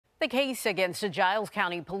The case against a Giles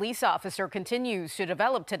County police officer continues to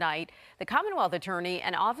develop tonight. The Commonwealth attorney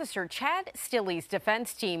and Officer Chad Stilley's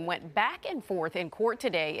defense team went back and forth in court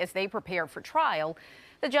today as they prepare for trial.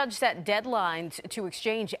 The judge set deadlines to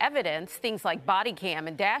exchange evidence. Things like body cam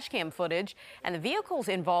and dash cam footage and the vehicles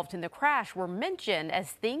involved in the crash were mentioned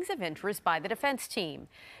as things of interest by the defense team.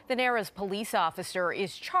 The Narrows police officer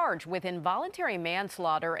is charged with involuntary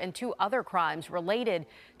manslaughter and two other crimes related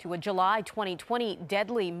to a July 2020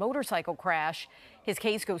 deadly motorcycle crash. His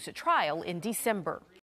case goes to trial in December.